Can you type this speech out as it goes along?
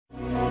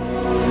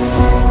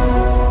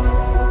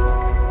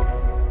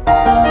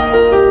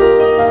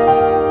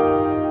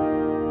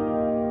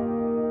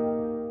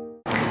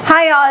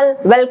all,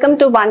 welcome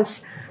to once.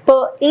 So,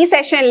 this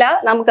session la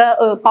namukku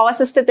power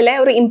system thile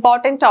oru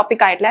important topic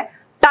aayitla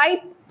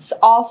types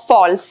of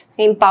faults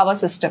in power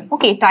system.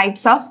 Okay,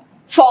 types of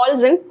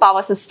faults in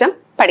power system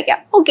padikam.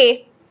 Okay.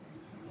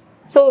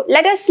 So,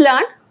 let us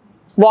learn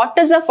what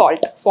is a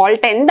fault.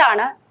 Fault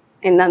endana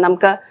enna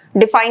namukku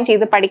define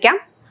cheyidu padikam.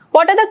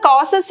 What are the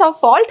causes of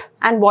fault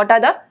and what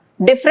are the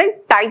different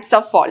types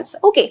of faults?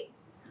 Okay.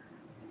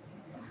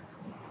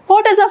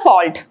 What is a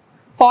fault?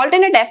 Fault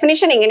in a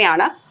definition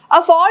ingeneyana.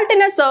 A fault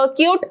in a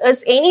circuit is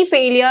any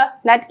failure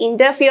that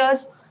interferes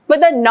with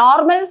the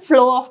normal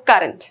flow of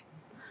current.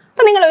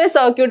 So, you have a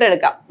circuit.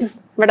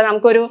 We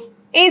have an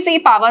AC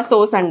power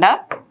source.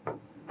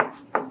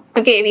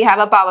 Okay, we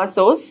have a power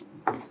source.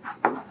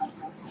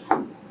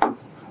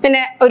 Then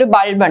a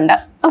bulb.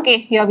 Okay,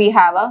 here we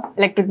have an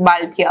electric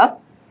bulb here.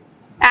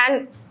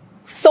 And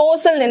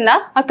source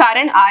a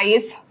current I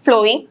is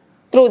flowing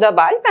through the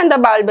bulb and the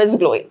bulb is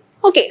glowing.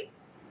 Okay.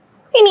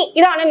 This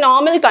is a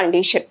normal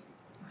condition.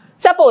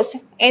 Suppose,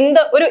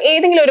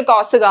 ഒരു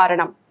cause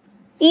കാരണം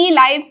ഈ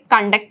live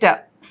conductor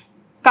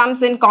comes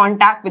in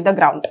contact with the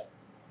ground.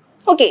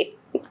 Okay,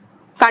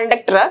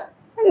 conductor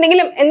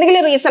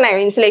എന്തെങ്കിലും reason ആയോ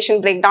insulation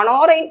breakdown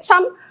or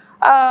some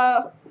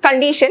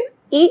condition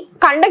ഈ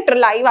conductor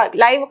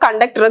live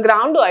conductor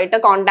ground ആയിട്ട്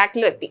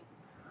കോണ്ടാക്റ്റിൽ എത്തി.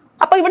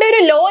 അപ്പോൾ ഇവിടെ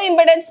ഒരു low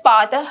impedance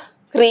path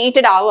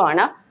created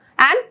ആവുകയാണ്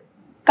and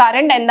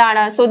current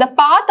എന്താണ്? So the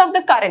path of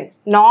the current,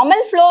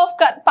 normal flow of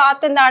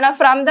path എന്താണ്?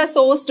 From the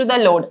source to the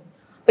load.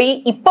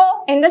 ഇപ്പോൾ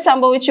എന്ത്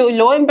സംഭവിച്ചു?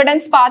 ലോ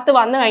ഇംപെഡൻസ് പാത്ത്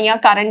വന്നു കഴിഞ്ഞാൽ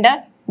കറണ്ട്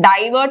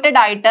ഡൈവേർട്ടഡ്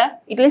ആയിട്ട്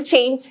it will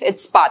change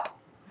it's path.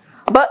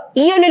 അപ്പൊ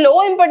ഈ ഒരു ലോ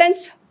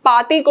ഇംപെഡൻസ്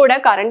പാത്തിൽ കൂടെ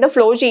കറണ്ട്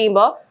ഫ്ലോ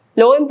ചെയ്യുമ്പോൾ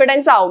ലോ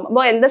ഇംപെഡൻസ് ആവും.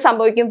 അപ്പോൾ എന്ത്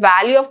സംഭവിക്കും?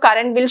 Value of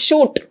current will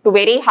shoot to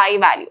very high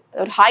value.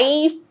 ഒരു ഹൈ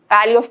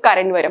വാല്യൂ ഓഫ്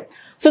കറണ്ട് വരും.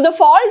 സോ ദ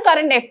ഫോൾട്ട്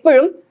കറണ്ട്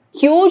എപ്പോഴും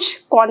ഹ്യൂജ്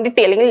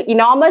ക്വാണ്ടിറ്റി അല്ലെങ്കിൽ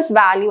ഇനോമസ്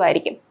വാല്യൂ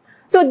ആയിരിക്കും.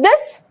 So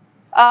this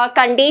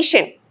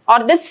condition or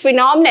this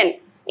phenomenon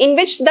in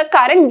which the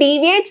current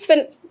deviates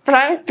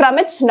from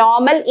its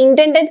normal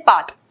intended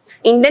path.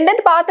 Intended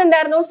path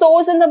എന്തായിരുന്നു?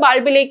 Source എന്ന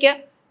ബൾബിലേക്ക്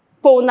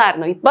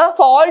പോകുന്നായിരുന്നു. ഇപ്പൊ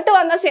fault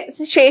വന്ന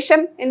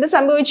ശേഷം എന്ത്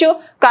സംഭവിച്ചു?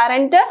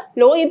 കറന്റ്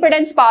ലോ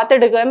ഇംപെഡൻസ് പാത്ത്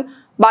എടുക്കുകയും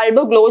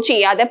ബൾബ് ഗ്ലോ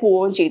ചെയ്യാതെ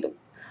പോവുകയും ചെയ്തു.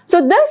 സോ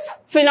ദിസ്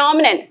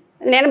ഫിനോമിനൻ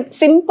ഞാൻ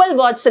സിമ്പിൾ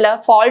വേർഡ്സില്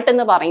ഫോൾട്ട്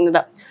എന്ന്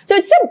പറയുന്നത്. So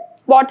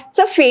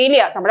it's A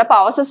failure. നമ്മുടെ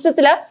പവർ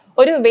സിസ്റ്റത്തില്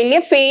ഒരു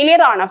വലിയ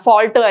ഫെയിലിയർ ആണ്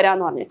ഫോൾട്ട്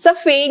വരാന്ന് പറഞ്ഞു. It's A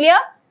failure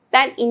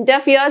that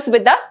ഇന്റർഫിയേഴ്സ്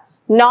with the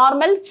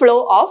normal flow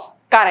of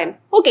current.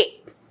 Okay,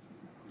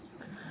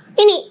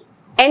 ഇനി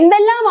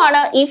എന്തെല്ലാമാണ്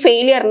ഈ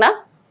ഫെയിലിയറിന്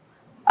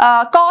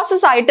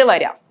കോസസ് ആയിട്ട്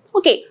വരാം?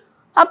 ഓക്കെ,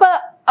 അപ്പൊ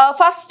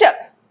first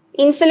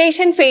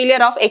insulation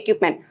failure of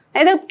equipment,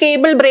 അതായത്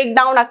കേബിൾ ബ്രേക്ക്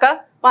ഡൗൺ ഒക്കെ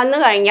വന്നു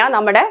കഴിഞ്ഞാൽ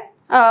നമ്മുടെ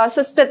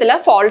സിസ്റ്റത്തില്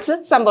ഫോൾട്സ്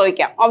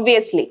സംഭവിക്കാം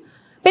ഒബ്വിയസ്ലി.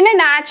 പിന്നെ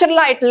നാച്ചുറൽ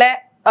ആയിട്ടുള്ള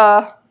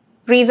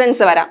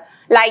റീസൺസ് വരാം.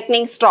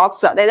 ലൈറ്റ്നിങ്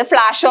സ്ട്രോക്സ്, അതായത്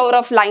flash over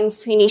of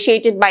lines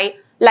initiated by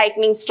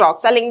lightning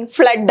strokes, അല്ലെങ്കിൽ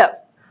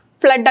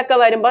ഫ്ലഡ് ഒക്കെ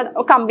വരുമ്പോൾ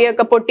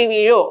കമ്പിയൊക്കെ പൊട്ടി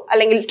വീഴോ,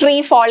 അല്ലെങ്കിൽ ട്രീ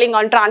ഫാളിങ്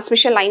ഓൺ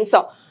ട്രാൻസ്മിഷൻ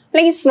ലൈൻസോ,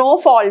 അല്ലെങ്കിൽ snow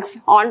false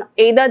on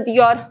either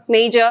your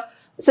major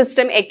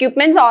system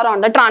equipments or on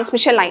the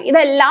transmission line.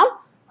 ഇതെല്ലാം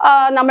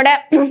നമ്മുടെ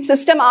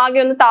സിസ്റ്റം ആകെ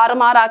ഒന്ന്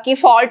താറുമാറാക്കി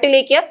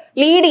ഫോൾട്ടിലേക്ക്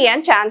ലീഡ് ചെയ്യാൻ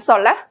ചാൻസ്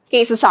ഉള്ള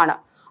കേസസ് ആണ്.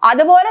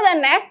 അതുപോലെ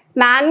തന്നെ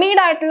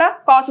മാൻമെയ്ഡ് ആയിട്ടുള്ള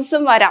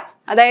കോസസും വരാം.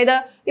 അതായത്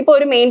ഇപ്പൊ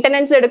ഒരു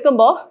മെയിൻ്റനൻസ്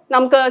എടുക്കുമ്പോൾ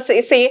നമുക്ക്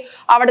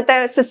അവിടുത്തെ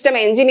സിസ്റ്റം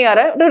എഞ്ചിനീയർ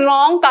ഒരു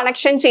റോങ്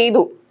കണക്ഷൻ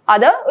ചെയ്തു,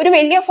 അത് ഒരു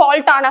വലിയ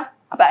ഫോൾട്ട് ആണ്.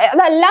 അപ്പൊ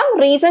അതെല്ലാം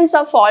റീസൺസ്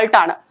ഓഫ് ഫോൾട്ട്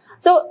ആണ്.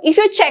 So if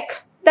you check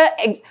the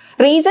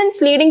reasons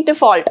leading to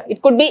fault, it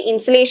could be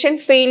insulation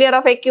failure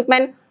of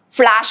equipment,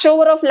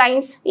 flashover of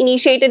lines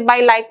initiated by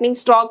lightning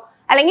stroke,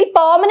 അല്ലെങ്കിൽ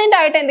permanent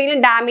ആയിട്ട് എന്തെങ്കിലും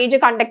ഡാമേജ്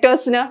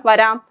കണ്ടക്ടേഴ്സിന്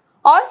വരാം,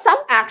 or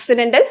some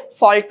accidental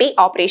faulty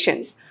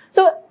operations.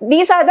 So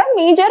these are the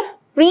major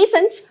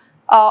reasons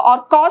or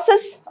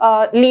causes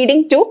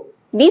leading to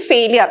the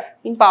failure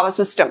in power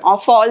system or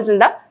faults in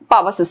the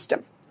power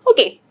system.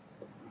 Okay,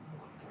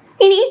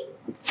 ഇനി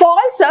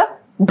faults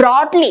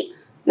broadly,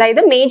 അതായത്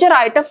major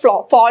ആയിട്ട്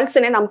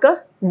ഫോൾട്സിനെ നമുക്ക്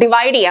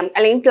divide ചെയ്യാം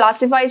അല്ലെങ്കിൽ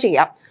classify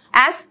ചെയ്യാം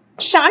as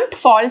shunt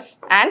faults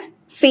and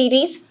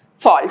series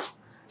faults.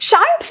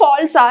 Shunt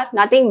faults are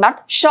nothing but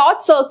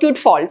short circuit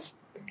faults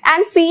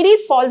and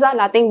series faults are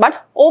nothing but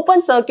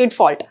open circuit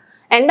fault.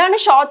 എന്താണ്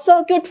short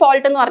circuit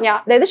fault എന്ന് പറഞ്ഞാൽ?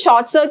 അതായത്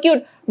short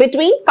circuit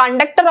between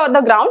conductor or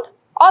the ground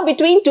or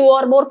between 2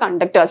 or more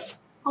conductors.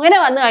 അങ്ങനെ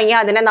വന്നു കഴിഞ്ഞാൽ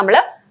അതിനെ നമ്മൾ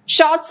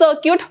short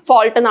circuit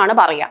fault എന്നാണ്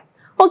പറയുക.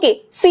 ഓക്കെ,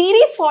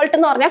 സീരീസ് ഫോൾട്ട്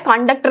എന്ന് പറഞ്ഞാൽ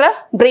കണ്ടക്ടർ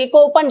ബ്രേക്ക്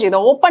ഓപ്പൺ ചെയ്തു,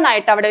 ഓപ്പൺ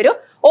ആയിട്ട് അവിടെ ഒരു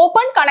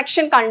ഓപ്പൺ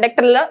കണക്ഷൻ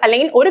കണ്ടക്ടറിൽ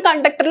അല്ലെങ്കിൽ ഒരു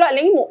കണ്ടക്ടറിലോ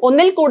അല്ലെങ്കിൽ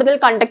ഒന്നിൽ കൂടുതൽ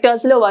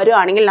കണ്ടക്ടേഴ്സിലോ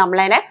വരുവാണെങ്കിൽ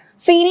നമ്മളതിനെ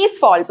സീരീസ്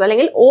ഫോൾട്സ്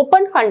അല്ലെങ്കിൽ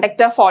ഓപ്പൺ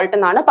കണ്ടക്ടർ ഫോൾട്ട്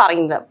എന്നാണ്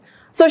പറയുന്നത്.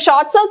 So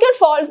short circuit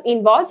faults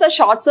involves A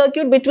short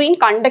circuit between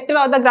conductor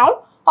or the ground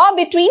or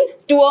between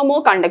 2 or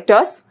more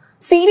conductors.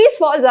 Series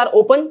faults are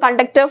open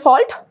conductor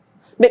fault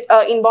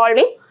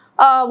involving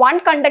 1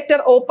 conductor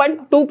open,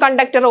 2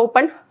 conductor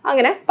open,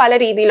 അങ്ങനെ പല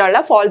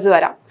രീതിയിലുള്ള faults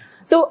വരാം.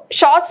 So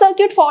short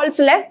circuit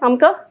ഫോൾട്സിലെ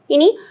നമുക്ക്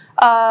ഇനി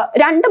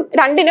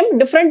രണ്ടിനും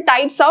different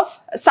types of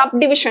sub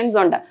divisions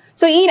ഉണ്ട്.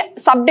 So ഈ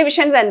sub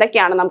divisions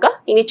എന്തൊക്കെയാണ് നമുക്ക്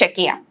ഇനി ചെക്ക്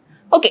ചെയ്യാം.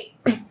 ഓക്കെ,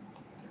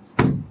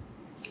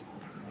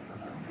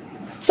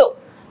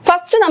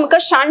 ഫസ്റ്റ് നമുക്ക്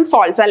ഷണ്ട്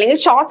ഫോൾട്സ് അല്ലെങ്കിൽ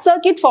ഷോർട്ട്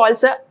സർക്യൂട്ട്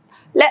ഫോൾട്സ്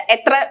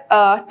എത്ര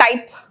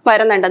ടൈപ്പ്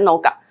വരുന്നുണ്ടെന്ന്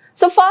നോക്കാം.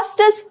 So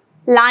first is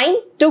line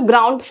to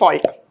ground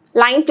fault.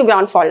 Line to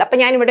ground fault. അപ്പൊ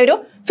ഞാൻ ഇവിടെ ഒരു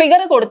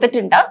ഫിഗർ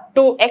കൊടുത്തിട്ടുണ്ട്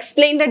to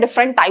explain the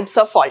different types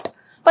of fault.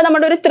 അപ്പൊ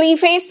നമ്മുടെ ഒരു 3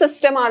 phase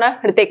സിസ്റ്റം ആണ്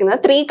എടുത്തേക്കുന്നത്,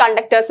 3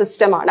 conductor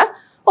സിസ്റ്റം ആണ്.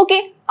 ഓക്കെ,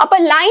 അപ്പൊ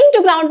ലൈൻ ടു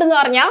ഗ്രൗണ്ട് എന്ന്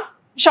പറഞ്ഞാൽ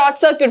short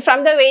circuit from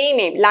the very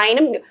name,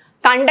 ലൈനും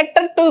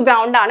കണ്ടക്ടർ ടു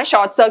ഗ്രൗണ്ട് ആണ്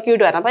ഷോർട്ട്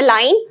സർക്യൂട്ട് വരുന്നത്. അപ്പൊ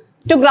ലൈൻ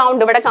ടു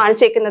ഗ്രൗണ്ട് ഇവിടെ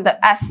കാണിച്ചേക്കുന്നത്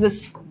ആസ്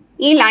ദിസ്.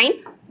 ഈ ലൈൻ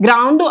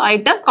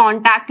ഗ്രൗണ്ടുമായിട്ട്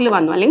കോൺടാക്റ്റിൽ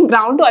വന്നു അല്ലെങ്കിൽ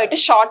ഗ്രൗണ്ടുമായിട്ട്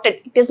shorted,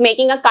 it is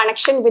making A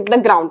connection with the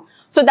ground.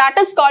 So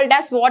that is called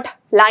as what?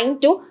 Line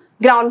to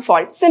ground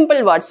fault, simple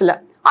വേർഡ്സിൽ.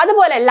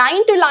 അതുപോലെ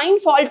line to line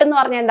fault എന്ന്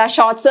പറഞ്ഞാൽ എന്താ?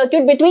 Short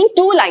circuit between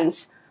 2 lines.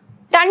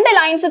 2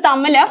 lines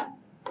തമ്മിൽ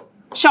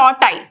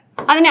ഷോർട്ടായി,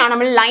 അതിനെയാണ്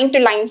നമ്മൾ ലൈൻ ടു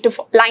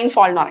ലൈൻ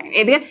ഫോൾട്ട് എന്ന് പറയുന്നത്.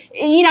 ഇത്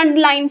ഈ 2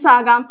 lines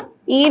ആകാം,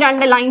 ഈ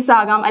 2 lines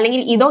ആകാം,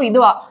 അല്ലെങ്കിൽ ഇതോ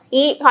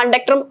ഈ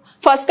കണ്ടക്ടറും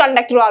ഫസ്റ്റ്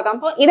കണ്ടക്ടറും ആകാം.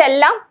 അപ്പോൾ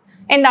ഇതെല്ലാം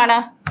എന്താണ്?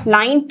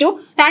 ലൈൻ ടു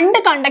 2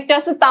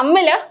 കണ്ടക്ടേഴ്സ്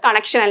തമ്മിൽ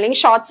കണക്ഷൻ അല്ലെങ്കിൽ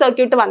ഷോർട്ട്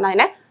സർക്യൂട്ട്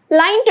വന്നതിന്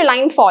line to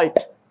line fault.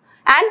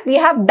 And we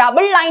have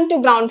double line to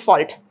ground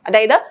fault.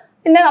 അതായത്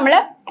ഇതിനെ നമ്മൾ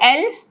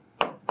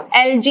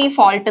LG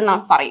ഫോൾട്ട് എന്ന്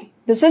പറയും.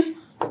 This is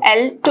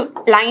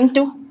line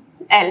to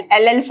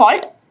LL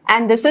fault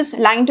and this is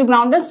line to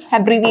ground is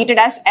abbreviated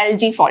as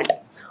LG fault.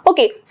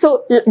 Okay, so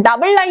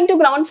double line to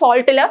ground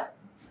fault il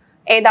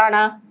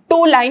edana 2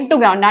 line to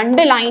ground,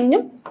 2 line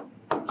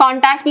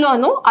contact lo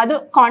vannu, adu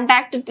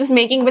contact it is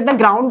making with the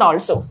ground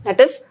also, that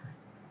is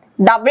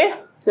double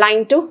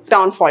line to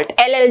ground fault,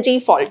 LLG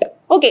fault.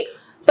 Okay,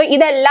 so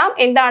idellam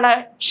endana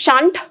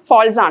shunt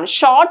faults aanu,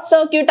 short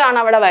circuit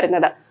aanu avada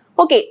varunathu.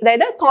 Okay,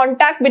 that is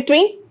contact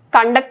between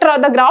conductor or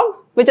the ground,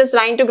 which is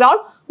line to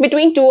ground,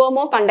 between 2 or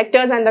more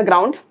conductors and the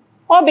ground,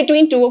 or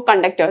between 2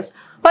 conductors.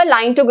 But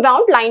line to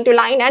ground, line to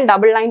line and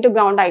double line to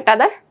ground aita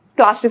that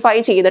classify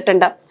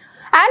cheyidittunde.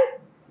 And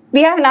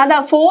we have another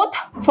 4th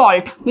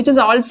fault, which is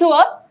also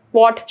a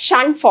what?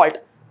 Shunt fault,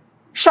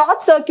 short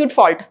circuit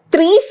fault,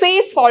 3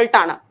 phase fault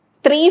aanu.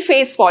 3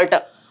 phase fault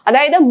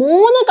adayithu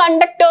 3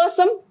 conductors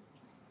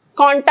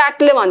contact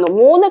il vannu,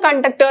 3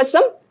 conductors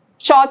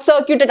short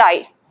circuited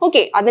aayi.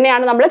 Okay,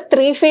 അതിനെയാണ് നമ്മൾ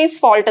 3 phase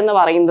fault എന്ന്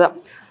പറയുന്നത്.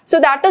 So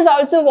that is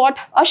also what?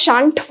 A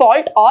shunt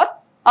fault or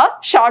a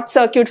short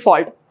circuit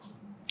fault.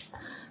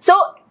 So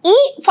ഈ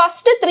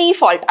first 3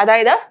 fault,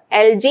 അതായത്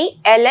LG,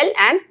 LL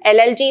and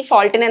LLG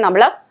faultനെ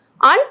നമ്മൾ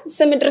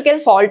unsymmetrical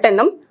fault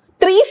എന്നും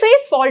 3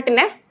 phase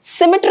faultനെ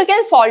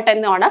symmetrical fault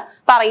എന്നുമാണ്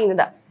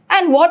പറയുന്നത്.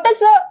 And what is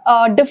the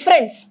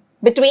difference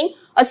between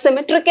a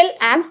symmetrical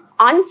and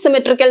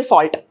unsymmetrical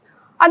fault?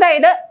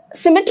 അതായത്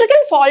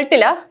symmetrical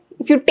faultൽ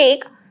if you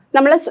take,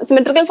 നമ്മൾ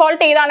symmetrical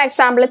fault ഏതാണ്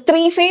example?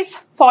 3 phase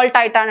fault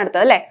ആയിട്ടാണ്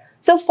എടുത്തത് അല്ലേ?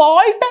 So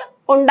fault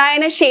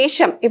ഉണ്ടായതിനു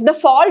ശേഷം if the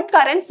fault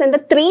currents in the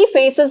 3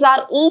 phases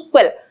are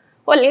equal,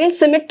 അല്ലെങ്കിൽ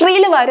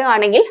സിമിട്രിയിൽ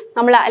വരുവാണെങ്കിൽ,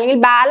 നമ്മൾ അല്ലെങ്കിൽ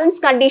ബാലൻസ്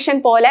കണ്ടീഷൻ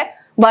പോലെ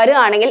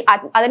വരുവാണെങ്കിൽ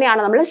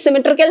അതിനെയാണ് നമ്മൾ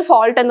സിമിട്രിക്കൽ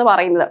ഫോൾട്ട് എന്ന്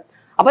പറയുന്നത്.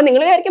 അപ്പൊ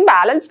നിങ്ങൾ വിചാരിക്കും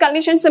ബാലൻസ്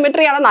കണ്ടീഷൻ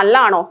സിമിട്രി ആണ്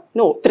നല്ലതാണോ?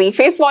 നോ, 3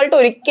 phase fault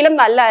ഒരിക്കലും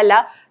നല്ലതല്ല.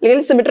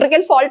 അല്ലെങ്കിൽ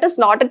symmetrical fault is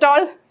not at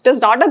all, it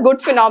is not A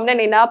good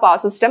phenomenon in our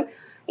power system.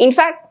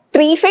 In fact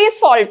 3 phase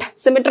fault,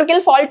 symmetrical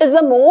fault is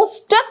the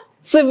most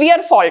severe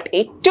fault.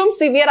 ഏറ്റവും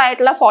severe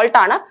ആയിട്ടുള്ള fault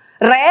ആണ്.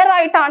 Rare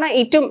ആയിട്ടാണ്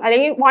ഏറ്റവും,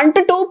 അല്ലെങ്കിൽ 1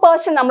 to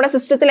 2% നമ്മുടെ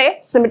സിസ്റ്റത്തിലെ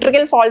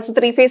symmetrical faults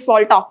 3 phase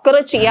fault occur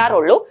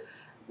ചെയ്യാറുള്ളൂ.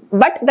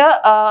 But the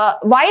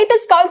why it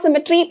is called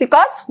symmetry?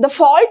 Because the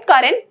fault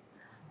current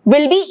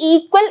will be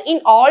equal in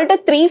all the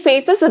 3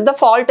 phases if the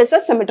fault is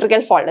a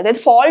symmetrical fault.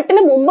 അതായത്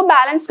ഫോൾട്ടിന് മുമ്പ്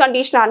balance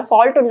condition ആണ്,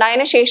 fault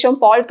ഉണ്ടായതിനു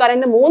ശേഷം fault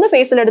current 3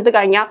 phaseൽ എടുത്തു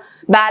കഴിഞ്ഞാൽ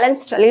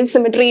balanced അല്ലെങ്കിൽ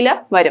സിമെട്രിയിൽ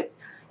വരും.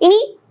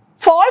 ഇനി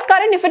fault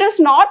current, if it is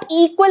not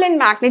equal in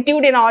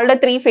magnitude in all the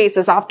 3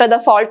 phases after the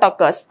fault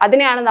occurs,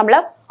 അതിനെയാണ് നമ്മൾ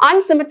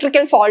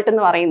unsymmetrical fault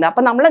എന്ന് പറയുന്നത്.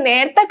 അപ്പൊ നമ്മൾ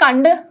നേരത്തെ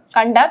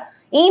കണ്ട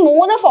ഈ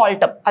 3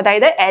 ഫോൾട്ടും,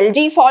 അതായത്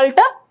LG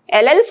fault,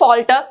 LL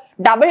fault,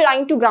 double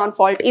line to ground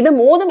fault, ഇത്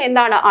 3ഉം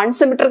എന്താണ്?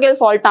 അൺസിമെട്രിക്കൽ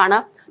ഫോൾട്ട് ആണ്.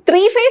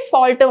 3 phase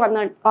ഫോൾട്ട്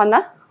വന്ന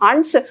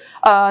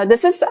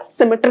ദിസ് ഇസ്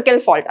സിമെട്രിക്കൽ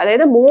ഫോൾട്ട്.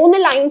 അതായത്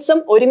 3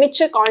 ലൈൻസും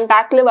ഒരുമിച്ച്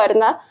കോൺടാക്റ്റിൽ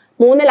വരുന്ന,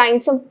 3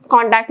 ലൈൻസും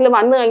കോൺടാക്റ്റിൽ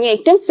വന്നു കഴിഞ്ഞാൽ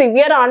ഏറ്റവും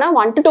സിവിയർ ആണ്.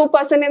 1 to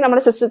 2%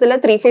 നമ്മുടെ സിസ്റ്റത്തിൽ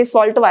 3 phase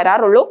ഫോൾട്ട്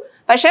വരാറുള്ളൂ.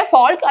 പക്ഷേ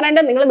ഫോൾട്ട്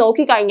കറന്റ് നിങ്ങൾ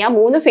നോക്കിക്കഴിഞ്ഞാൽ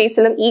 3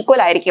 phaseലും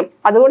ഈക്വൽ ആയിരിക്കും.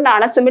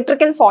 അതുകൊണ്ടാണ്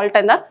സിമെട്രിക്കൽ ഫോൾട്ട്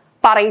എന്ന്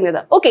പറയുന്നത്.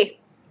 Okay,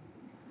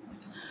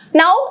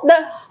 now the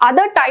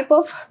other type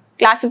of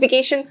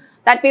classification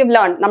that we have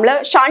learned, നമ്മൾ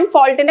ഷണ്ട്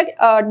ഫോൾട്ടിന്റെ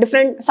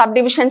ഡിഫറെന്റ് സബ്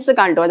ഡിവിഷൻസ്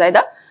കണ്ടു.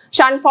 അതായത്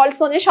ഷണ്ട് ഫോൾട്ട്സ്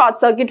എന്ന് പറഞ്ഞാൽ ഷോർട്ട്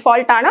സർക്യൂട്ട്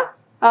ഫോൾട്ട് ആണ്.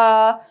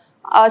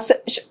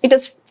 It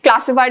is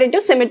classified into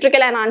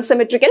symmetrical and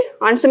unsymmetrical.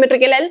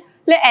 Unsymmetrical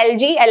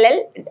LG, LL,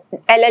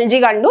 LLG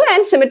കണ്ടു,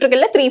 and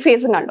സിമെട്രിക്കലിൽ 3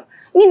 phase കണ്ടു.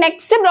 ഇനി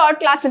next broad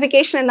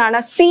classification എന്താണ്?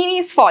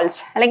 സീരീസ് ഫോൾട്ട്സ്,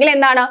 അല്ലെങ്കിൽ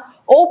എന്താണ്?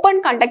 Open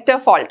conductor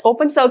fault,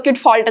 open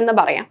circuit fault എന്ന്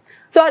പറയാം.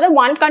 സോ അത്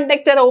 1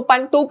 conductor open,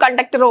 2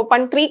 conductor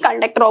open, 3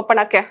 conductor open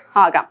ഒക്കെ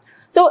ആകാം.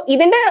 സോ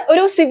ഇതിന്റെ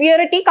ഒരു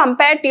severity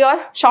compared to your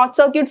short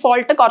circuit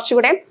fault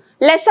കുറച്ചുകൂടെ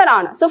ലെസർ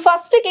ആണ്. സോ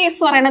ഫസ്റ്റ് കേസ്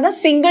പറയുന്നത്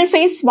സിംഗിൾ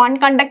ഫേസ് 1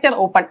 conductor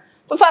ഓപ്പൺ.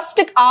 ഇപ്പൊ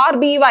ഫസ്റ്റ്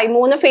RBY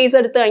 3 phase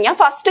എടുത്തു കഴിഞ്ഞാൽ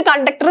ഫസ്റ്റ്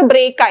കണ്ടക്ടർ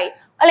ബ്രേക്ക് ആയി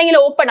അല്ലെങ്കിൽ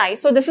ഓപ്പൺ ആയി.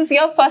 So this is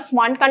your first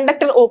 1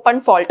 conductor open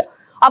fault.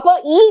 അപ്പോൾ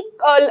ഈ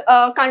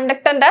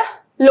കണ്ടക്ടറിന്റെ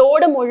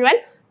ലോഡ് മുഴുവൻ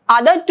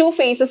other two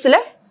phases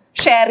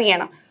share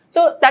ചെയ്യണം.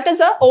 So that is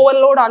a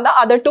overload on the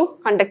other two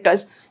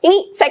conductors. ഇനി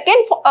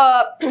second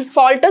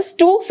fault is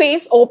two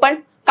phase open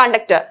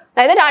conductor.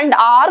 അതായത് രണ്ട്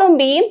ആറും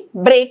ബിയും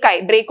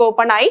ബ്രേക്ക്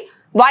ഓപ്പൺ ആയി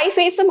Y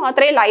phase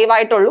മാത്രമേ ലൈവ്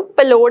ആയിട്ടുള്ളൂ.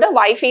 ഇപ്പൊ ലോഡ്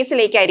Y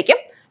phase-ലേക്കായിരിക്കും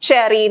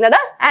ഷെയർ ചെയ്യുന്നത്.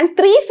 And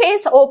three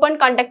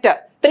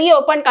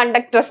open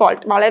conductor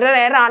fault വളരെ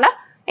റെയർ ആണ്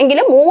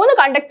എങ്കിലും 3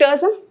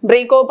 കണ്ടക്ടേഴ്സും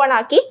ബ്രേക്ക് ഓപ്പൺ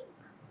ആക്കി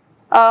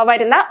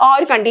വരുന്ന ആ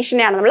ഒരു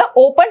കണ്ടീഷനെയാണ് നമ്മൾ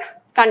ഓപ്പൺ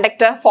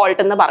കണ്ടക്ടർ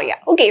ഫോൾട്ട് എന്ന് പറയാം.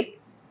 ഓക്കെ,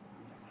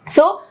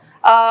 സോ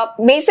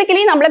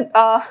basically നമ്മൾ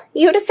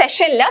ഈ ഒരു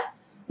സെഷനിൽ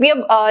we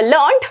have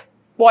learned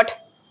what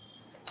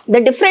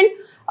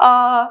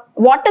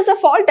is a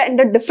fault and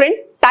the different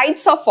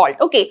types of fault.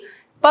 Okay,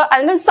 അപ്പോൾ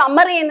അതിന്റെ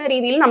സമ്മറി എന്ന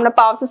രീതിയിൽ നമ്മുടെ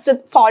പവർ സിസ്റ്റം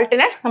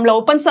ഫോൾട്ടിനെ നമ്മൾ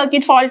open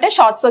circuit fault,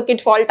 short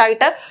circuit fault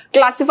ആയിട്ട്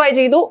ക്ലാസിഫൈ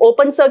ചെയ്തു.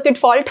 Open circuit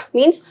fault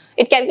means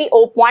it can be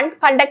 1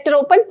 conductor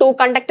open, 2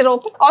 conductor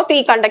open or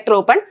 3 conductor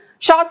open.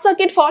 Short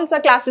circuit faults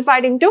are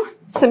classified into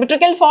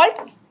symmetrical fault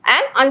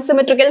and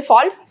unsymmetrical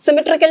fault.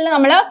 Symmetrical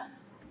നമ്മൾ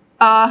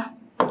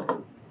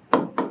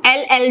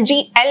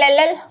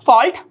LLL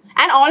fault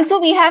and also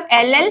we have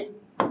LL.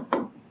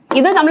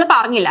 ഇത് നമ്മൾ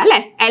പറഞ്ഞില്ല അല്ലെ,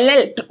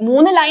 LL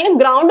 3 ലൈനും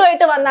ഗ്രൗണ്ടും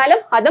ആയിട്ട് വന്നാലും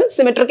അതും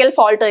symmetrical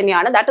fault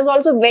തന്നെയാണ്. That is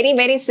also very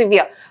very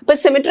severe. ഇപ്പൊ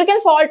സിമെട്രിക്കൽ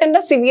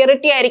ഫോൾട്ടിന്റെ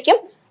സിവിയറിറ്റി ആയിരിക്കും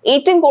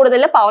ഏറ്റവും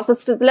കൂടുതൽ പവർ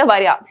സിസ്റ്റത്തിൽ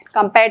വരിക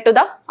compared to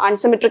the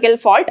unsymmetrical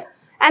fault.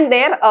 And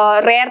their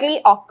rarely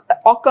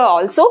occur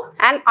also.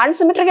 And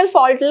unsymmetrical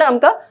ഫോൾട്ടിൽ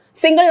നമുക്ക്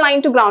single line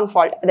to ground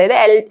fault, അതായത്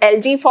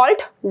LG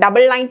fault,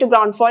 double line to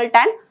ground fault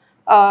and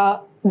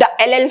the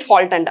LL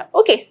fault under.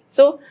 Okay,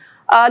 so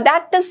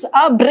that is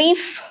a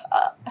brief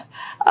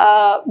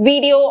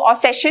video or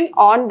session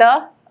on the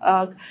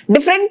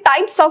different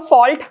types of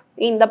fault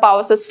in the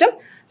power system.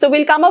 So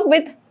we'll come up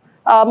with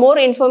more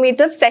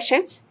informative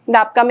sessions in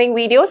the upcoming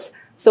videos.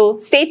 So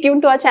stay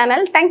tuned to our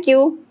channel. Thank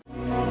you.